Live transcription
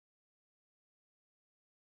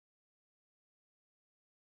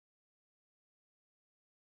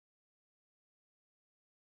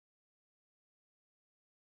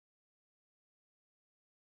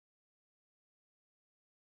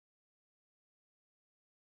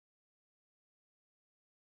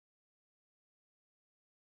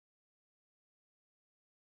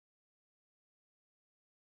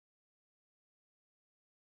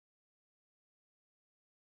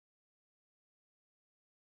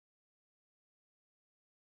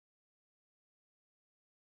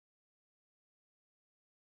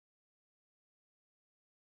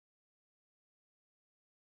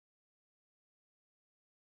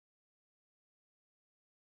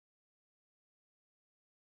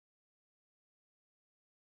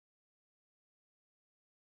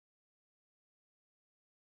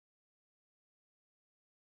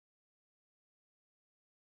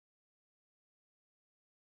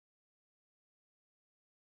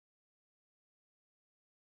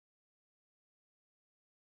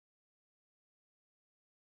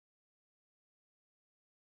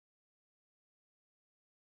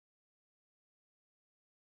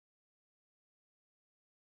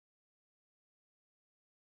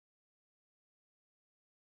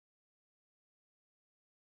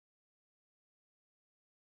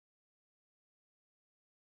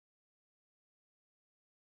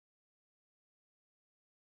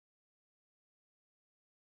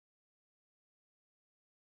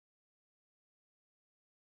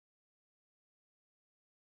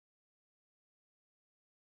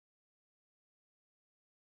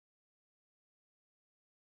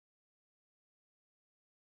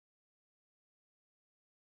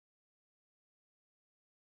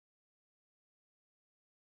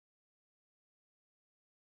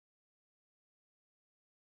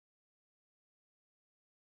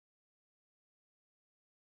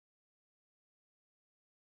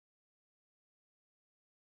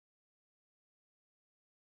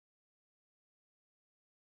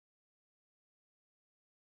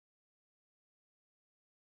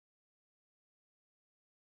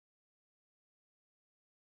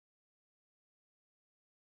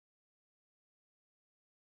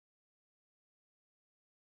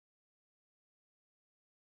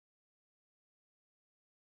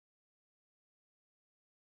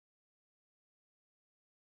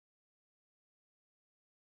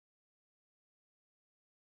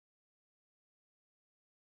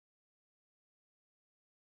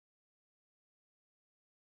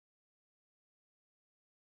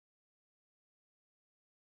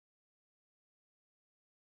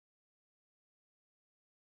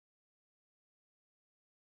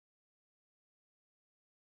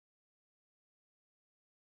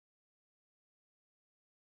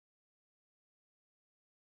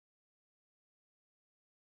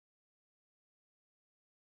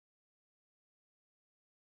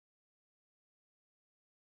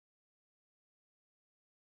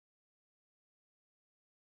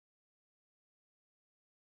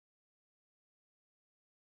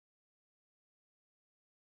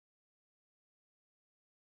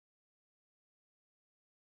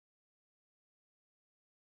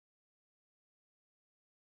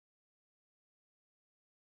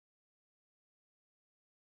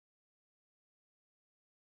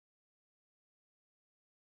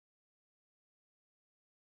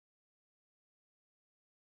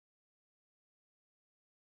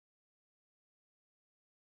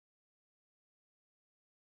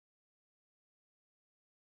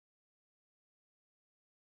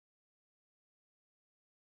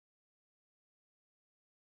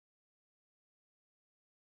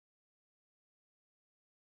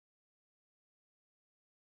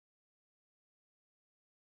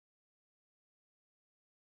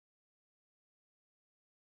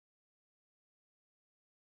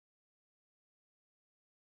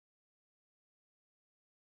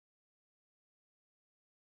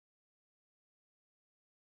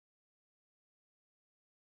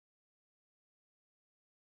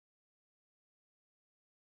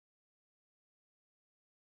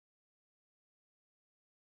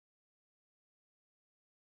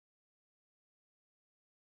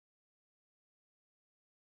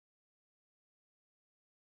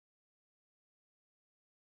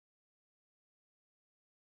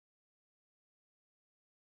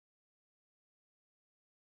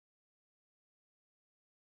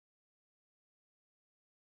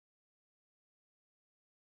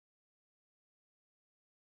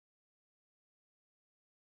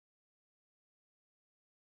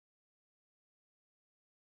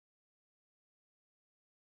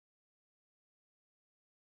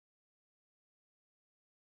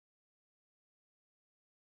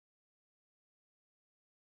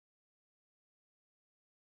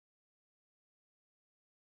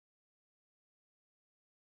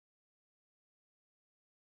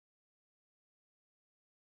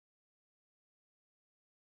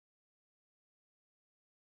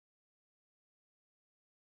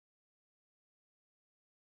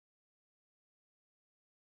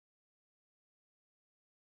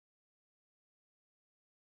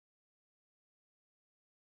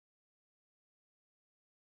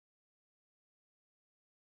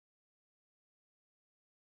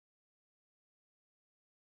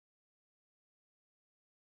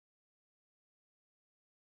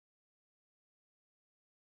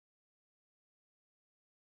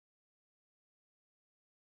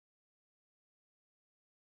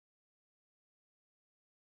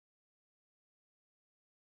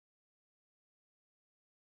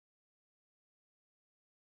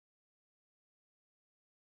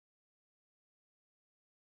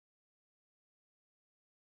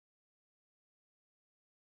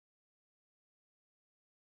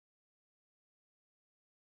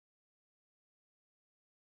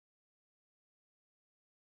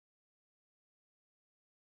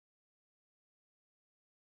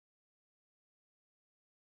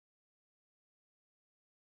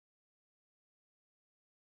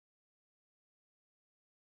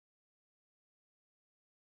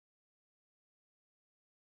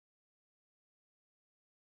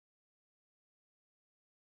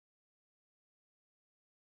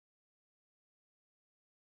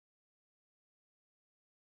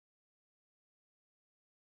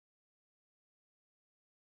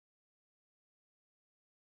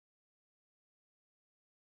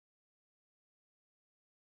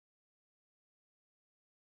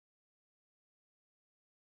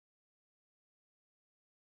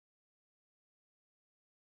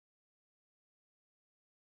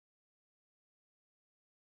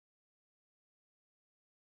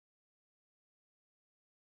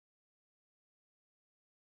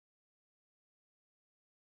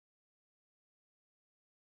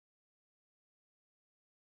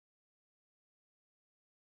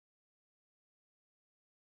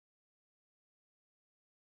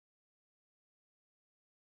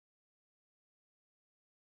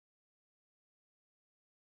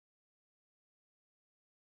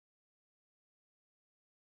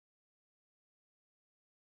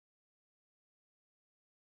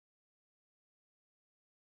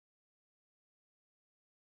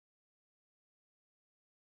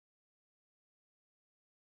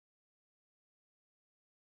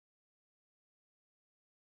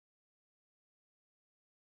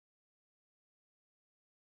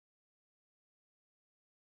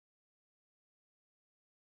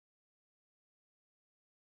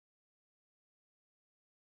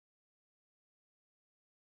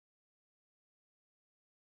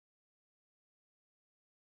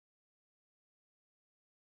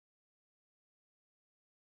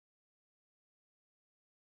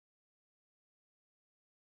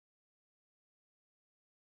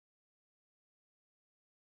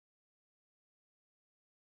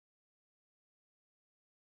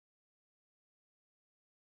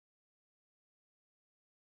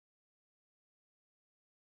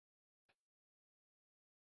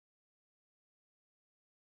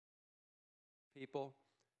people.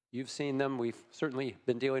 You've seen them. We've certainly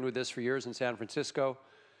been dealing with this for years in San Francisco.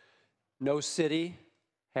 No city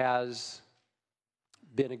has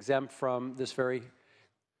been exempt from this very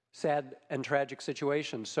sad and tragic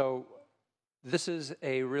situation. So this is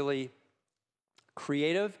a really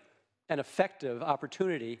creative and effective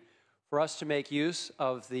opportunity for us to make use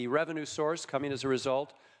of the revenue source coming as a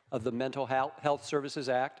result of the Mental Health Services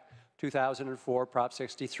Act 2004, Prop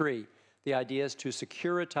 63. The idea is to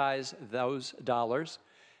securitize those dollars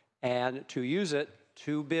and to use it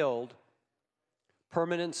to build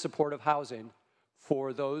permanent supportive housing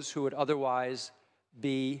for those who would otherwise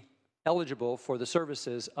be eligible for the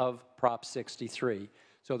services of Prop 63.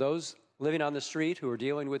 So those living on the street who are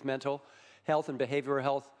dealing with mental health and behavioral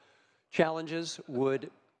health challenges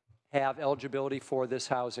would have eligibility for this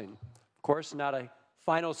housing. Of course, not a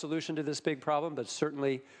final solution to this big problem, but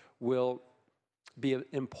certainly will be an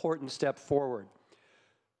important step forward.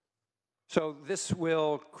 So this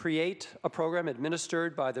will create a program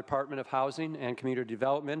administered by the Department of Housing and Community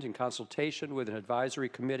Development in consultation with an advisory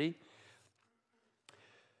committee.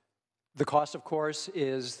 The cost, of course,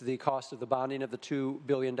 is the cost of the bonding of the $2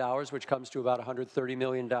 billion, which comes to about $130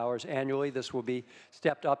 million annually. This will be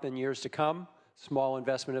stepped up in years to come, small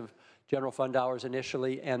investment of general fund dollars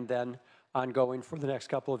initially, and then ongoing for the next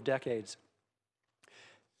couple of decades.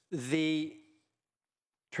 The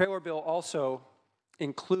trailer bill also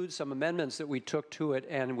includes some amendments that we took to it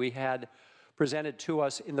and we had presented to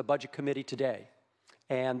us in the Budget Committee today.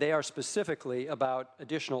 And they are specifically about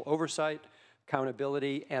additional oversight,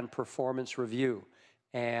 accountability, and performance review.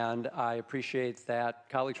 And I appreciate that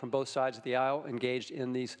colleagues from both sides of the aisle engaged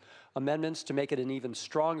in these amendments to make it an even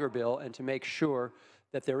stronger bill and to make sure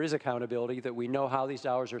that there is accountability, that we know how these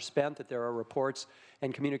dollars are spent, that there are reports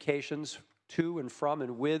and communications to and from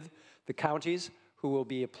and with the counties who will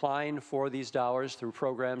be applying for these dollars through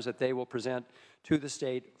programs that they will present to the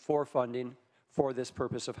state for funding for this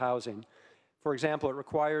purpose of housing. For example, it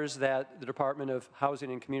requires that the Department of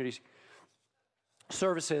Housing and Community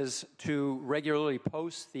Services to regularly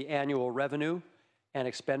post the annual revenue and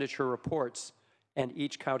expenditure reports and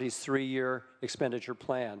each county's 3-year expenditure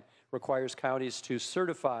plan. Requires counties to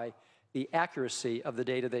certify the accuracy of the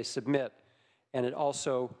data they submit, and it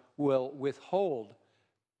also will withhold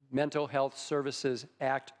Mental Health Services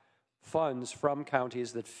Act funds from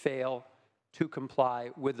counties that fail to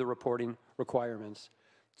comply with the reporting requirements.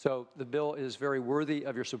 So the bill is very worthy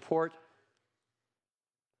of your support.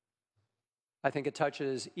 I think it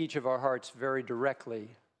touches each of our hearts very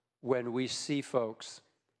directly when we see folks,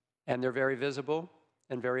 and they're very visible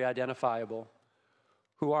and very identifiable,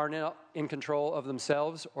 who aren't in control of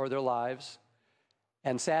themselves or their lives,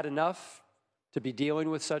 and sad enough to be dealing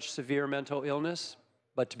with such severe mental illness,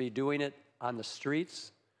 but to be doing it on the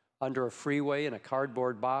streets, under a freeway in a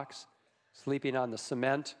cardboard box, sleeping on the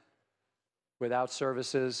cement, without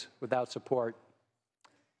services, without support.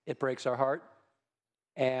 It breaks our heart,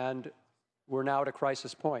 and we're now at a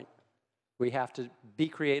crisis point. We have to be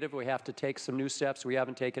creative. We have to take some new steps we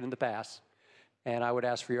haven't taken in the past. And I would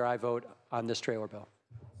ask for your aye vote on this trailer bill.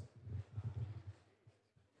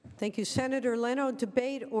 Thank you, Senator Leno.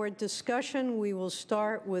 Debate or discussion, we will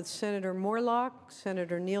start with Senator Morlock,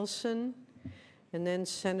 Senator Nielsen, and then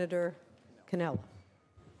Senator Cannella.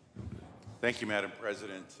 Thank you, Madam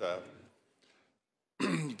President.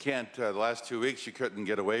 You can't, the last 2 weeks, you couldn't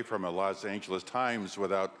get away from a Los Angeles Times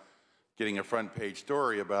without getting a front page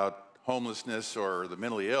story about homelessness or the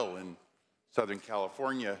mentally ill in Southern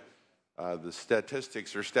California. The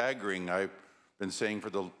statistics are staggering. I've been saying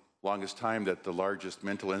for the longest time that the largest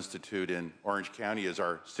mental institute in Orange County is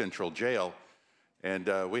our Central Jail, and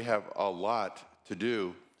we have a lot to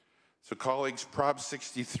do. So colleagues, Prop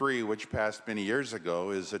 63, which passed many years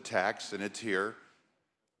ago, is a tax, and it's here,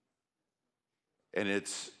 and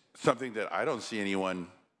it's something that I don't see anyone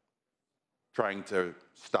trying to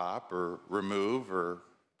stop or remove or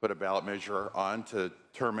put a ballot measure on to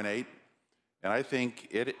terminate, and I think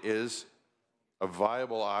it is a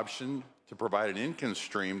viable option to provide an income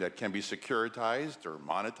stream that can be securitized or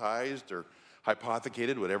monetized or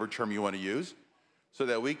hypothecated, whatever term you want to use, so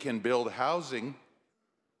that we can build housing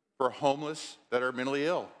for homeless that are mentally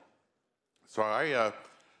ill. So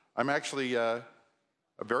I'm actually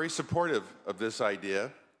very supportive of this idea.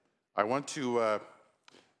 I want to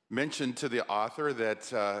mention to the author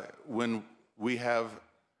that when we have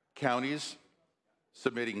counties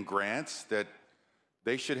submitting grants, that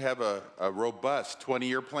they should have a robust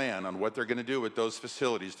 20-year plan on what they're going to do with those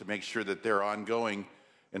facilities to make sure that they're ongoing.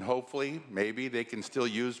 And hopefully, maybe they can still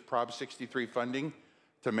use Prop 63 funding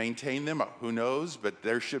to maintain them. Who knows? But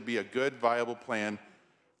there should be a good, viable plan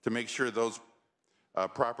to make sure those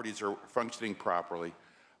properties are functioning properly.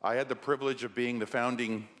 I had the privilege of being the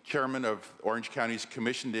founding chairman of Orange County's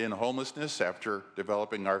Commission to End Homelessness after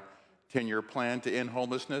developing our 10-year plan to end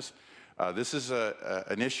homelessness. This is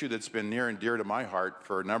an issue that's been near and dear to my heart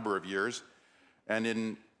for a number of years. And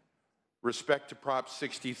in respect to Prop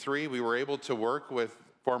 63, we were able to work with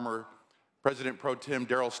former President Pro Tem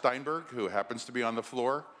Darrell Steinberg, who happens to be on the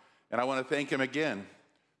floor. And I want to thank him again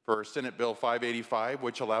for Senate Bill 585,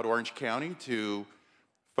 which allowed Orange County to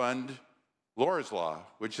fund Laura's Law,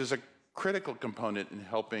 which is a critical component in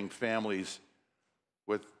helping families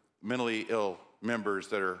with mentally ill members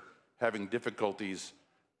that are having difficulties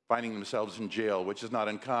finding themselves in jail, which is not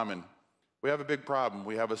uncommon. We have a big problem.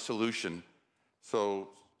 We have a solution. So,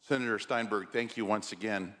 Senator Steinberg, thank you once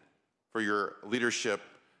again for your leadership.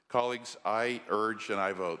 Colleagues, I urge and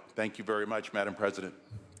I vote. Thank you very much, Madam President.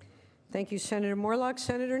 Thank you, Senator Morlock.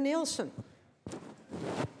 Senator Nielsen.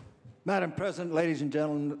 Madam President, ladies and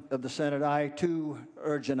gentlemen of the Senate, I too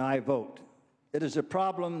urge and I vote. It is a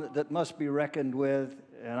problem that must be reckoned with,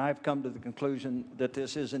 and I've come to the conclusion that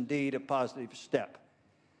this is indeed a positive step.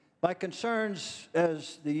 My concerns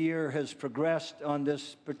as the year has progressed on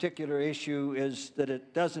this particular issue is that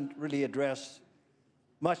it doesn't really address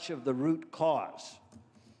much of the root cause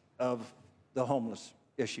of the homeless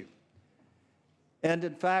issue. And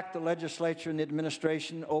in fact, the legislature and the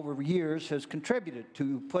administration over years has contributed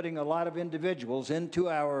to putting a lot of individuals into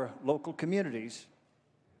our local communities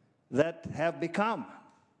that have become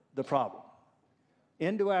the problem,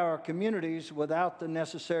 into our communities without the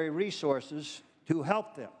necessary resources to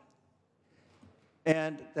help them.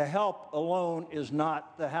 And the help alone is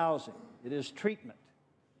not the housing, it is treatment.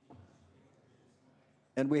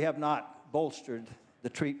 And we have not bolstered the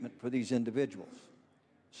treatment for these individuals.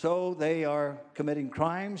 So they are committing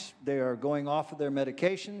crimes, they are going off of their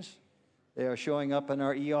medications, they are showing up in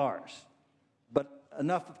our ERs. But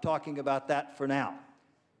enough of talking about that for now.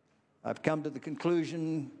 I've come to the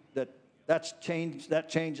conclusion that that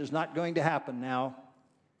change is not going to happen now.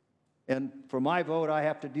 And for my vote, I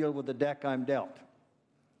have to deal with the deck I'm dealt.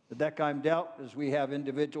 The deck I'm dealt is we have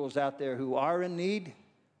individuals out there who are in need.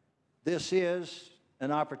 This is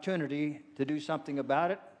an opportunity to do something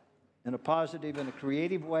about it in a positive and a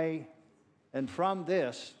creative way, and from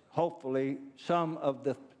this, hopefully, some of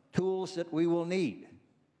the tools that we will need,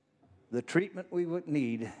 the treatment we would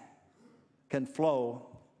need, can flow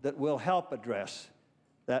that will help address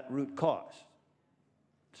that root cause.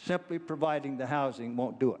 Simply providing the housing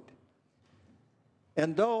won't do it.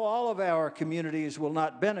 And though all of our communities will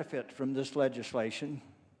not benefit from this legislation,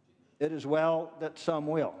 it is well that some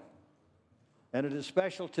will. And it is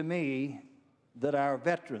special to me that our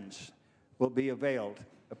veterans will be availed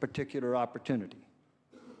a particular opportunity,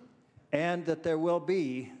 and that there will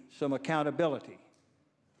be some accountability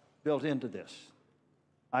built into this.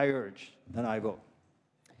 I urge and I vote.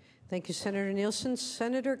 Thank you, Senator Nielsen.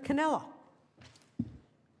 Senator Cannella.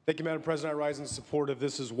 Thank you, Madam President. I rise in support of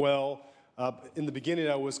this as well. In the beginning,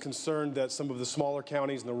 I was concerned that some of the smaller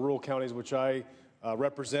counties and the rural counties, which I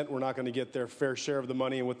represent, were not going to get their fair share of the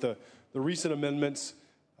money. And with the recent amendments,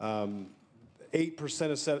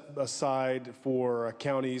 8% is set aside for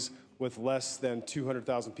counties with less than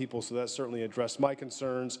 200,000 people, so that certainly addressed my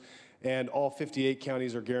concerns. And all 58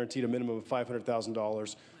 counties are guaranteed a minimum of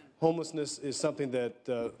 $500,000. Homelessness is something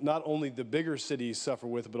that not only the bigger cities suffer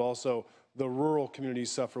with, but also the rural communities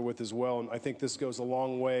suffer with as well. And I think this goes a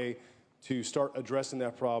long way to start addressing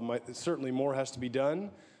that problem. Certainly more has to be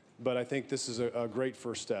done, but I think this is a great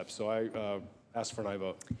first step. So I ask for an aye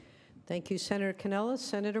vote. Thank you, Senator Cannella.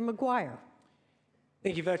 Senator McGuire.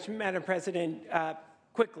 Thank you, Madam President.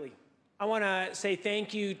 Quickly, I want to say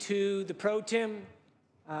thank you to the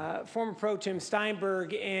former Pro Tem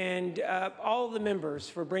Steinberg, and all of the members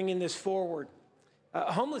for bringing this forward.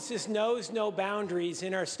 Homelessness knows no boundaries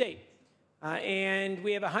in our state, and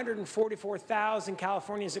we have 144,000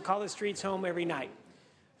 Californians that call the streets home every night,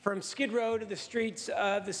 from Skid Row to the streets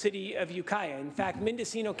of the city of Ukiah. In fact,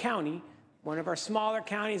 Mendocino County, one of our smaller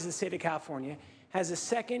counties in the state of California, has the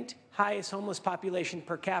second highest homeless population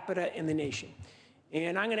per capita in the nation.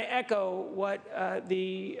 And I'm going to echo what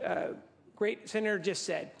the great senator just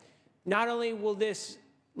said. Not only will this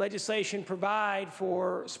legislation provide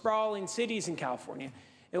for sprawling cities in California,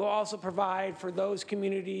 it will also provide for those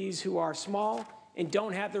communities who are small and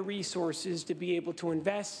don't have the resources to be able to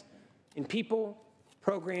invest in people,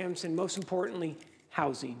 programs, and most importantly,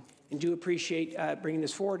 housing. And do appreciate bringing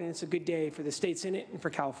this forward, and it's a good day for the state Senate and for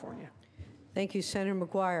California. Thank you, Senator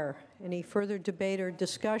McGuire. Any further debate or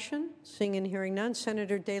discussion? Seeing and hearing none,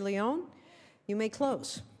 Senator De Leon, you may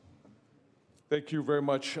close. Thank you very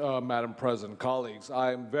much, Madam President. Colleagues,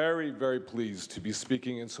 I am very, very pleased to be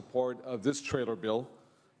speaking in support of this trailer bill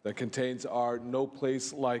that contains our No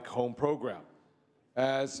Place Like Home program.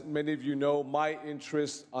 As many of you know, my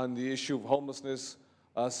interest on the issue of homelessness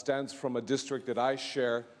stems from a district that I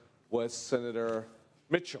share with Senator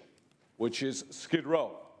Mitchell, which is Skid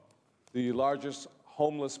Row, the largest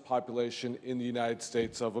homeless population in the United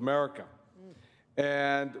States of America.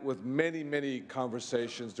 And with many, many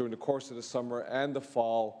conversations during the course of the summer and the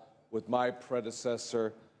fall with my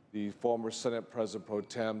predecessor, the former Senate President Pro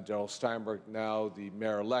Tem, Darrell Steinberg, now the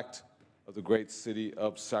mayor-elect of the great city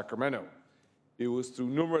of Sacramento. It was through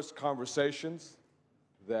numerous conversations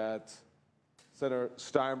that Senator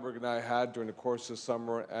Steinberg and I had during the course of the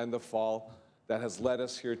summer and the fall that has led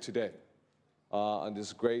us here today on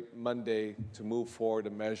this great Monday to move forward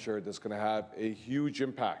a measure that's going to have a huge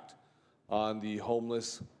impact on the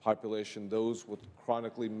homeless population, those with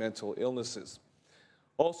chronically mental illnesses.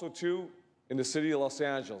 Also, too, in the city of Los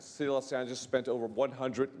Angeles, spent over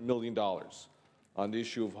 $100 million on the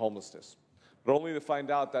issue of homelessness, but only to find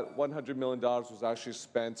out that $100 million was actually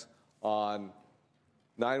spent on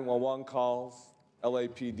 911 calls,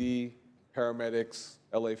 LAPD, paramedics,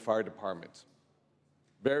 LA Fire Department.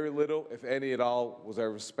 Very little, if any at all, was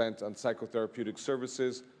ever spent on psychotherapeutic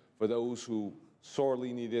services for those who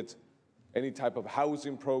sorely need it, any type of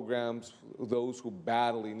housing programs, those who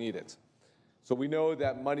badly need it. So we know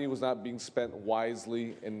that money was not being spent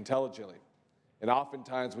wisely and intelligently. And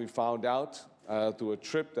oftentimes we found out through a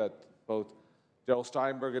trip that both Darrell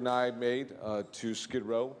Steinberg and I made to Skid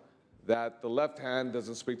Row that the left hand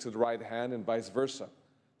doesn't speak to the right hand and vice versa.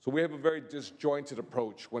 So we have a very disjointed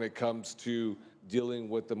approach when it comes to dealing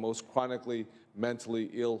with the most chronically mentally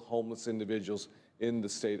ill homeless individuals in the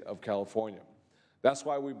state of California. That's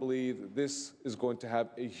why we believe this is going to have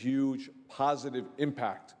a huge positive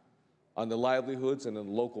impact on the livelihoods and on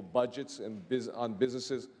local budgets and on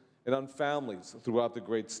businesses and on families throughout the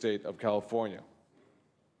great state of California.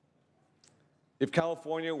 If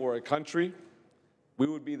California were a country, we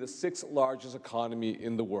would be the 6th largest economy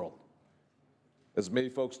in the world. As many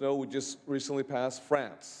folks know, we just recently passed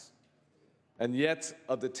France. And yet,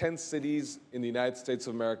 of the 10 cities in the United States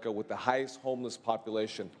of America with the highest homeless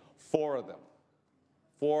population, 4 of them,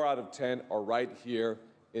 4 out of 10 are right here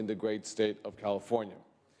in the great state of California.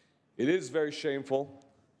 It is very shameful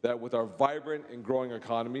that with our vibrant and growing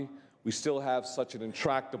economy, we still have such an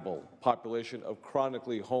intractable population of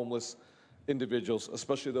chronically homeless individuals,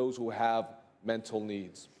 especially those who have mental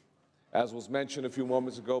needs. As was mentioned a few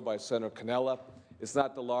moments ago by Senator Cannella, it's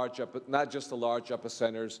not just the large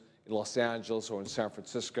epicenters in Los Angeles or in San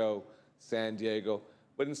Francisco, San Diego,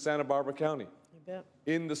 but in Santa Barbara County,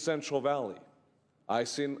 in the Central Valley. I've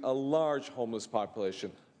seen a large homeless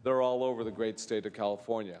population. They're all over the great state of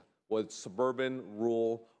California, whether it's suburban,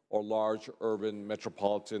 rural, or large urban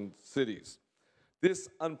metropolitan cities. This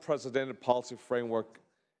unprecedented policy framework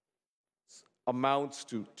amounts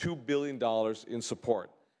to $2 billion in support,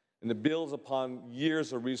 and it builds upon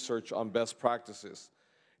years of research on best practices.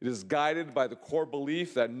 It is guided by the core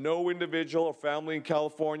belief that no individual or family in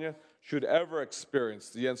California should ever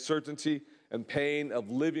experience the uncertainty and pain of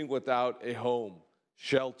living without a home,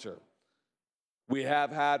 shelter. We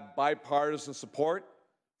have had bipartisan support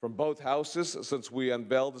from both houses since we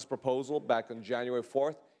unveiled this proposal back on January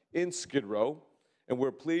 4th in Skid Row, and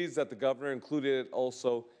we're pleased that the governor included it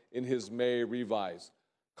also in his May revise.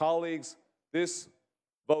 Colleagues, this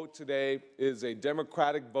vote today is a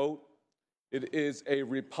Democratic vote. It is a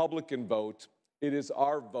Republican vote. It is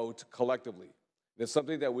our vote collectively. It's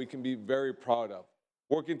something that we can be very proud of,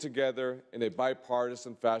 working together in a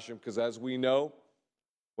bipartisan fashion, because as we know,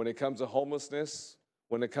 when it comes to homelessness,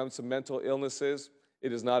 when it comes to mental illnesses,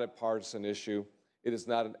 it is not a partisan issue. It is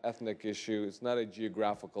not an ethnic issue. It's not a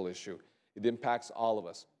geographical issue. It impacts all of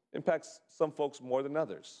us. It impacts some folks more than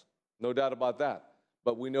others, no doubt about that.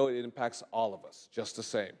 But we know it impacts all of us just the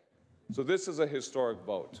same. So this is a historic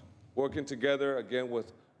vote. Working together, again,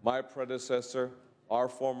 with my predecessor, our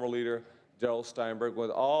former leader, Darrell Steinberg, with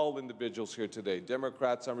all individuals here today,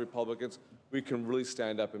 Democrats and Republicans, we can really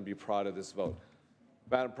stand up and be proud of this vote.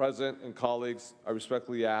 Madam President and colleagues, I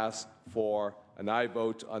respectfully ask for an aye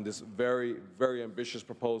vote on this very, very ambitious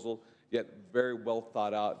proposal, yet very well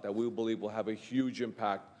thought out, that we believe will have a huge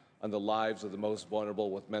impact on the lives of the most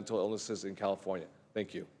vulnerable with mental illnesses in California.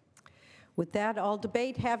 Thank you. With that, all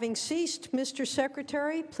debate having ceased, Mr.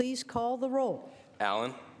 Secretary, please call the roll.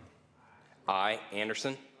 Allen. Aye.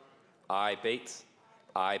 Anderson. Aye. Bates.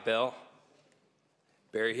 Aye. Bell.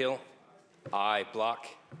 Berryhill. Aye. Block.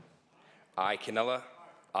 Aye. Cannella.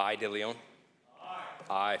 Aye. De Leon.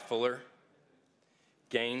 Aye. Fuller.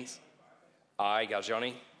 Gaines. I.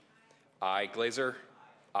 Galgiani, I. Glazer,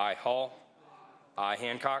 I. Hall, I.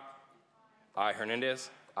 Hancock, I.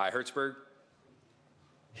 Hernandez, I. Hertzberg,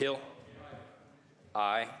 Hill,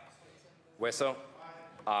 I. Wesso,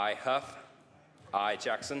 I. Huff, I.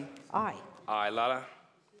 Jackson, Aye. I. Lara,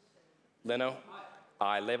 Leno,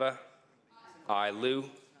 I. Leva, I. Liu,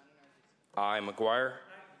 I. McGuire,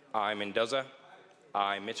 I. Mendoza,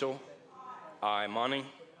 I. Mitchell, I. Monning,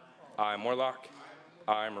 I. Morlock,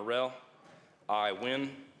 I. Morrell, I.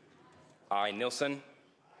 Wynn, I. Nilsson,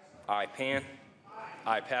 I. Pan,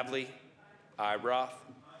 I. Pavley, I. Roth,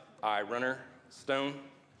 I. Runner, Stone,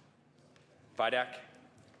 Vidak,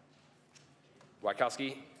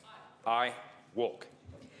 Wykowski, I. Wolk.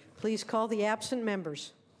 Please call the absent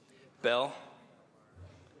members. Bell,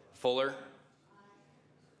 Fuller,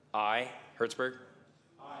 I. Hertzberg,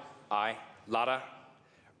 I. Lada,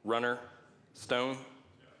 Runner, Stone,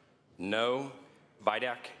 no.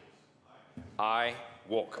 Vidak, I.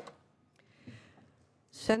 Wolk.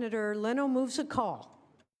 Senator Leno moves a call.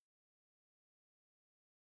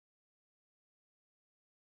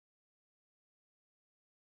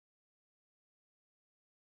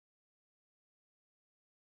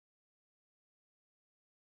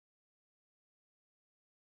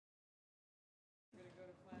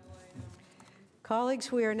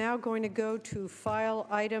 Colleagues, we are now going to go to file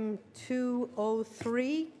item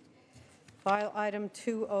 203. File item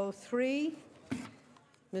 203.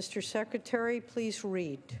 Mr. Secretary, please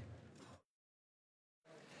read.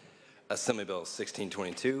 Assembly Bill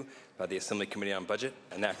 1622 by the Assembly Committee on Budget,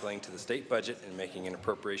 enacting to the state budget and making an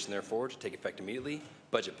appropriation therefore to take effect immediately.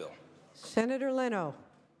 Budget bill. Senator Leno.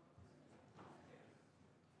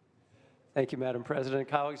 Thank you, Madam President.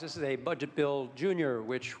 Colleagues, this is a Budget Bill Junior,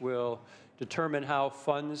 which will determine how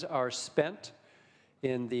funds are spent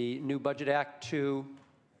in the new Budget Act to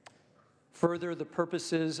further the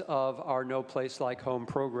purposes of our No Place Like Home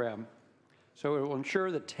program. So it will ensure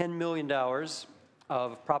that $10 million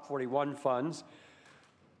of Prop 41 funds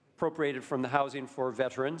appropriated from the Housing for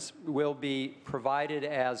Veterans will be provided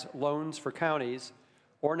as loans for counties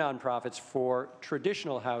or nonprofits for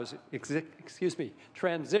traditional housing,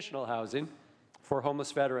 transitional housing for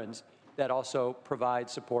homeless veterans that also provide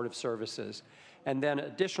supportive services. And then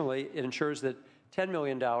additionally, it ensures that $10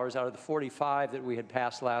 million out of the 45 that we had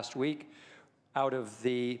passed last week out of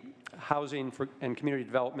the Housing and Community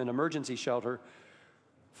Development Emergency Shelter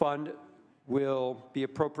Fund will be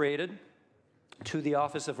appropriated to the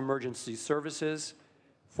Office of Emergency Services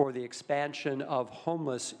for the expansion of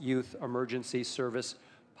homeless youth emergency service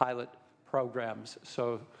pilot programs.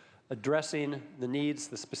 So addressing the needs,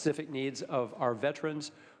 the specific needs of our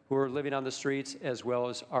veterans who are living on the streets as well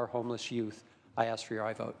as our homeless youth. I ask for your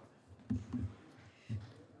aye vote.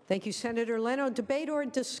 Thank you, Senator Leno. Debate or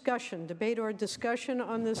discussion? Debate or discussion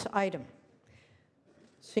on this item?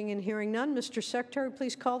 Seeing and hearing none, Mr. Secretary,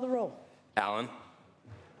 please call the roll. Allen,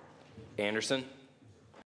 Anderson,